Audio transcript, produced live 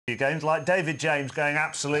games, like David James going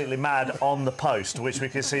absolutely mad on the post, which we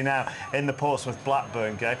can see now in the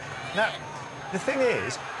Portsmouth-Blackburn game. Now, the thing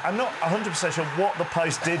is, I'm not 100% sure what the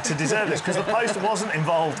post did to deserve this, because the post wasn't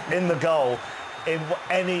involved in the goal in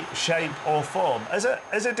any shape or form. As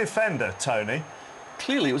a defender, Tony...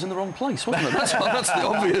 Clearly, it was in the wrong place, wasn't it? That's the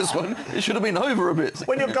obvious one. It should have been over a bit.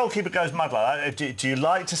 When your goalkeeper goes mad like that, do you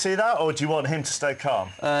like to see that, or do you want him to stay calm?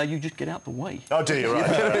 You just get out the way. Oh, do you?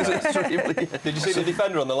 Right. Did you see the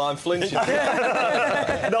defender on the line flinching?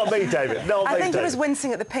 Not me, David. Not me, I think David. he was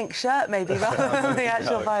wincing at the pink shirt, maybe, rather than the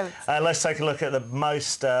actual violence. Let's take a look at the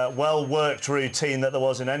most well-worked routine that there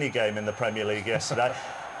was in any game in the Premier League yesterday.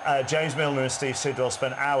 James Milner and Steve Sidwell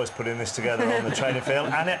spent hours putting this together on the training field,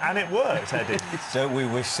 and it worked, Eddie. Don't we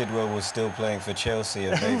wish Sidwell was still playing for Chelsea,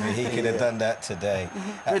 and maybe he could have done that today.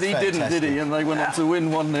 But he didn't, did he? And they went on to win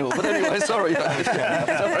 1-0. But anyway, sorry. Do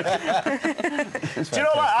you know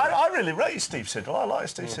what? I really rate Steve Sidwell. I like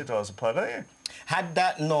Steve Sidwell as a player, don't you? Had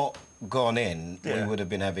that not gone in, we would have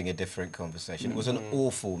been having a different conversation. It was an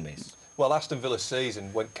awful miss. Well, Aston Villa's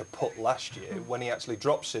season went kaput last year when he actually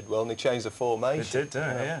dropped Sidwell and he changed the formation. He did,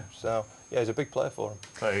 didn't he? Yeah. So, yeah, he's a big player for him.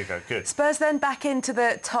 There you go, good. Spurs then back into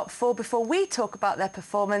the top four. Before we talk about their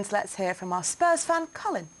performance, let's hear from our Spurs fan,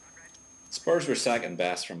 Colin. Spurs were second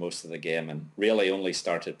best for most of the game and really only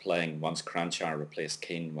started playing once Cranchar replaced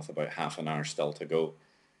Keane with about half an hour still to go.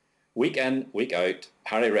 Week in, week out,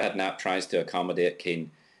 Harry Redknapp tries to accommodate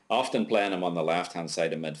Keane, often playing him on the left-hand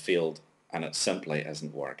side of midfield, and it simply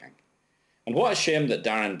isn't working. And what a shame that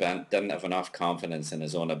Darren Bent didn't have enough confidence in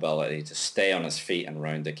his own ability to stay on his feet and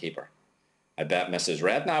round the keeper. I bet Mrs.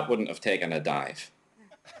 Redknapp wouldn't have taken a dive.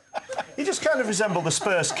 He just kind of resembled the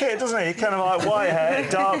Spurs kid, doesn't he? Kind of like white hair,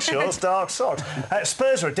 dark shorts, dark socks.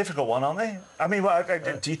 Spurs are a difficult one, aren't they? I mean,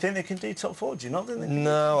 do you think they can do top four? Do you not think they can?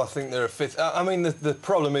 No, I think they're a fifth. I mean, the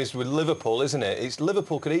problem is with Liverpool, isn't it? It's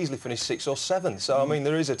Liverpool could easily finish 6th or 7th. So, I mean,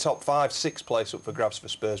 there is a top 5, 6 place up for grabs for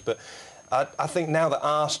Spurs, but I think now that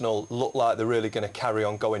Arsenal look like they're really going to carry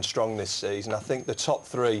on going strong this season, I think the top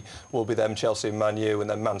 3 will be them, Chelsea and Man U, and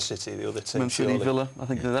then Man City, the other team. Man City, Villa. I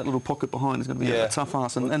think that little pocket behind is going to be a tough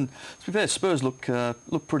ask. And to be fair, Spurs look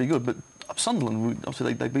pretty good, but Sunderland,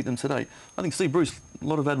 obviously they beat them today. I think Steve Bruce, a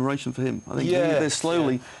lot of admiration for him. I think they're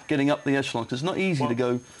slowly getting up the echelon, because it's not easy to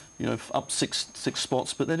go, you know, up six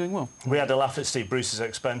spots, but they're doing well. We had a laugh at Steve Bruce's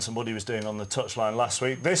expense and what he was doing on the touchline last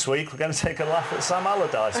week. This week, we're going to take a laugh at Sam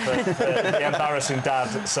Allardyce for the embarrassing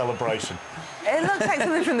dad celebration. It looks like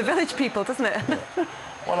something from the Village People, doesn't it?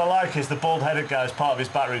 What I like is the bald-headed guy, as part of his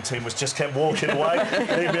back routine, was just kept walking away.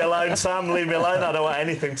 Leave me alone, Sam, leave me alone. I don't want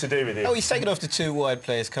anything to do with you. Oh, he's taken off the 2 wide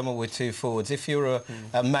players, come on with 2 forwards. If you're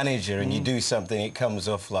a manager and you do something, it comes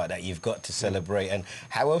off like that, you've got to celebrate. And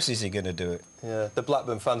how else is he going to do it? Yeah, the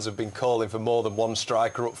Blackburn fans have been calling for more than 1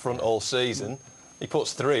 striker up front all season. He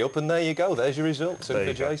puts 3 up, and there you go. There's your result. So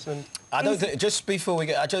for Jason. I don't think, just before we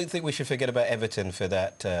go, I don't think we should forget about Everton for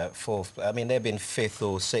that 4th. I mean, they've been 5th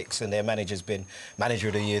or 6th, and their manager's been manager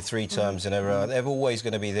of the year 3 times in a row. They're always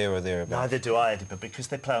going to be there or thereabouts. Neither do I, Eddie, but because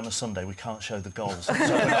they play on a Sunday, we can't show the goals. So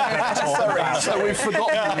so we've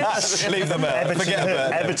forgotten. Leave them out. Forget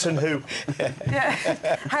about Everton who?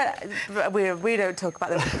 Yeah. We don't talk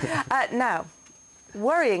about them. Now,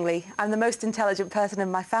 worryingly, I'm the most intelligent person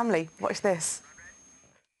in my family. Watch this.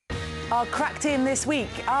 Our crack team this week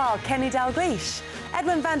are Kenny Dalglish,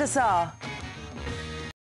 Edwin van der Sar,